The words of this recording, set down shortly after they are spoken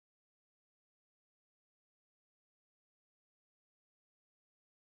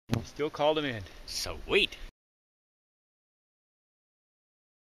Still called him in. Sweet.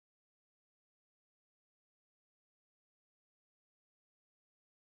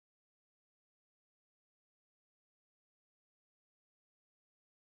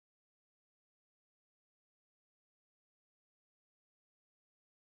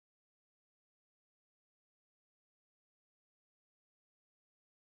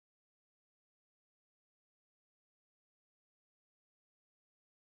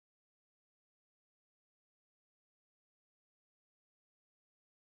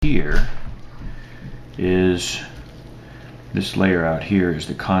 Here is this layer out here is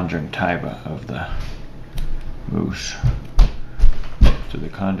the conjunctiva of the moose. So the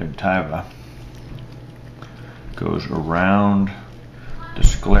conjunctiva goes around the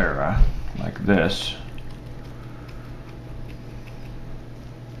sclera like this.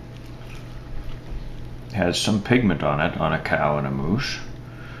 Has some pigment on it on a cow and a moose.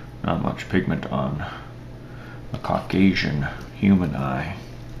 Not much pigment on a Caucasian human eye.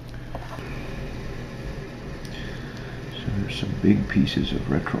 So there's some big pieces of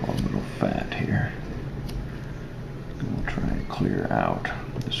retroorbital fat here. And we'll try and clear out.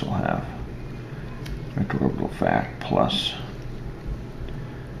 This will have retroorbital fat plus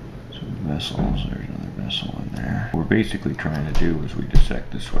some vessels. There's another vessel in there. What we're basically trying to do is we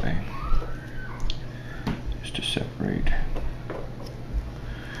dissect this way, just to separate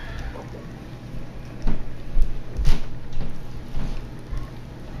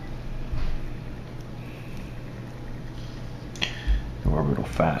orbital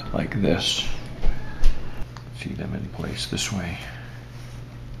fat like this. See them in place this way.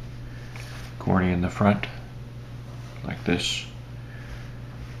 Cornea in the front, like this.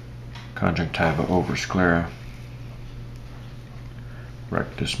 Conjunctiva over sclera.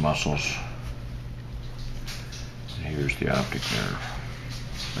 Rectus muscles. And here's the optic nerve,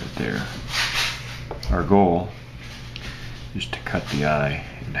 right there. Our goal is to cut the eye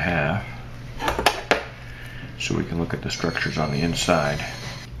in half, so we can look at the structures on the inside.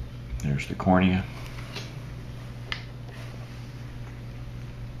 There's the cornea.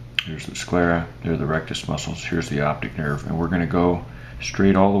 Here's the sclera. There are the rectus muscles. Here's the optic nerve. And we're going to go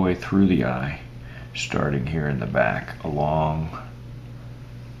straight all the way through the eye, starting here in the back along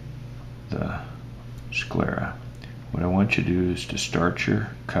the sclera. What I want you to do is to start your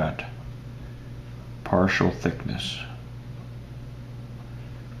cut partial thickness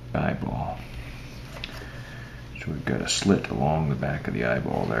eyeball. So we've got a slit along the back of the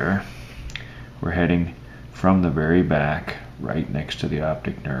eyeball there. We're heading from the very back, right next to the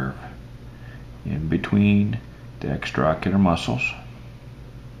optic nerve, in between the extraocular muscles,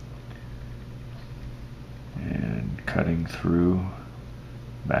 and cutting through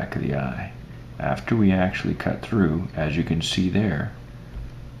the back of the eye. After we actually cut through, as you can see there,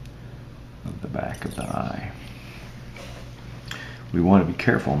 of the back of the eye. We want to be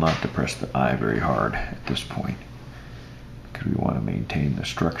careful not to press the eye very hard at this point, because we want to maintain the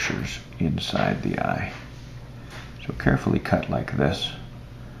structures inside the eye. So carefully cut like this,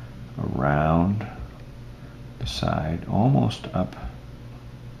 around the side, almost up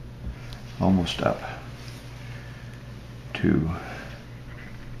to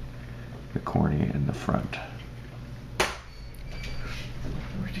the cornea in the front.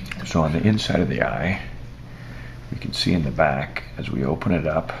 So on the inside of the eye, you can see in the back, as we open it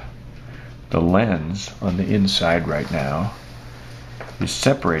up, the lens on the inside right now is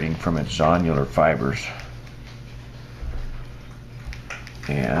separating from its zonular fibers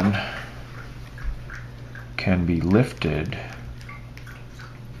and can be lifted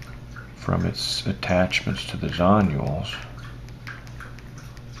from its attachments to the zonules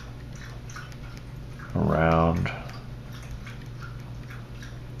around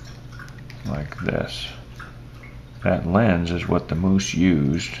like this. That lens is what the moose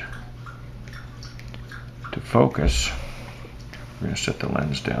used to focus. We're going to set the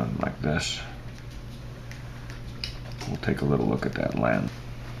lens down like this. We'll take a little look at that lens.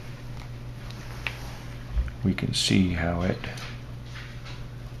 We can see how it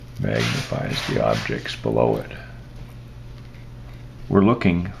magnifies the objects below it. We're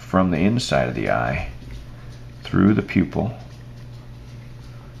looking from the inside of the eye through the pupil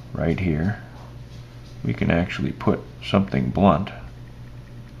right here. We can actually put something blunt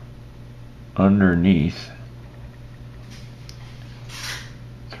underneath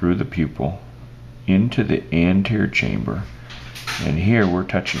through the pupil into the anterior chamber, and here we're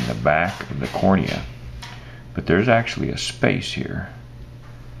touching the back of the cornea, but there's actually a space here.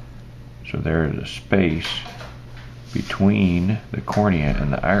 So there is a space between the cornea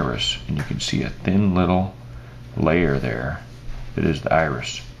and the iris, and you can see a thin little layer there that is the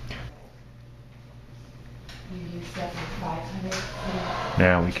iris.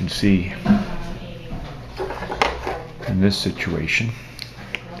 Now we can see in this situation,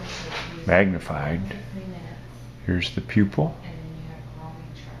 magnified, here's the pupil,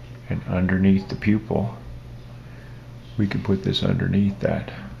 and underneath the pupil, we can put this underneath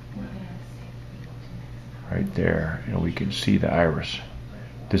that, right there, and we can see the iris.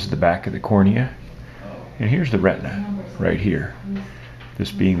 This is the back of the cornea, and here's the retina, right here,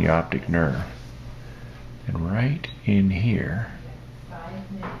 this being the optic nerve. And right in here,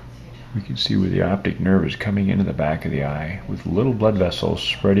 we can see where the optic nerve is coming into the back of the eye with little blood vessels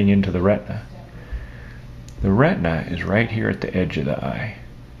spreading into the retina. The retina is right here at the edge of the eye.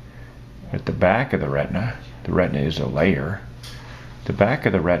 At the back of the retina is a layer. The back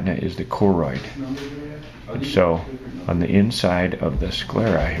of the retina is the choroid. And so on the inside of the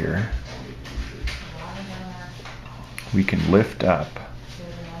sclera here, we can lift up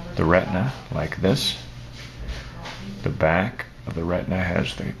the retina like this. The back of the retina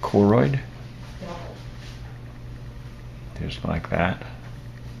has the choroid, just like that.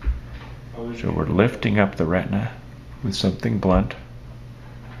 So we're lifting up the retina with something blunt,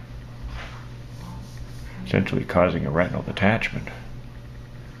 essentially causing a retinal detachment.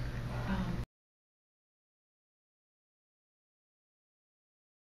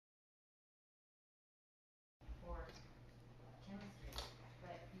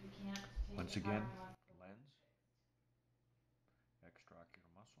 Once again, lens, extraocular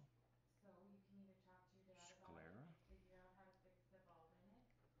muscle, sclera,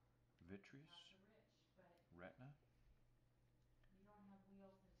 vitreous, retina.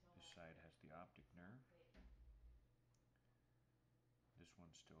 This side has the optic nerve. This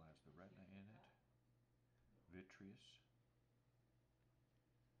one still has the retina in it. Vitreous,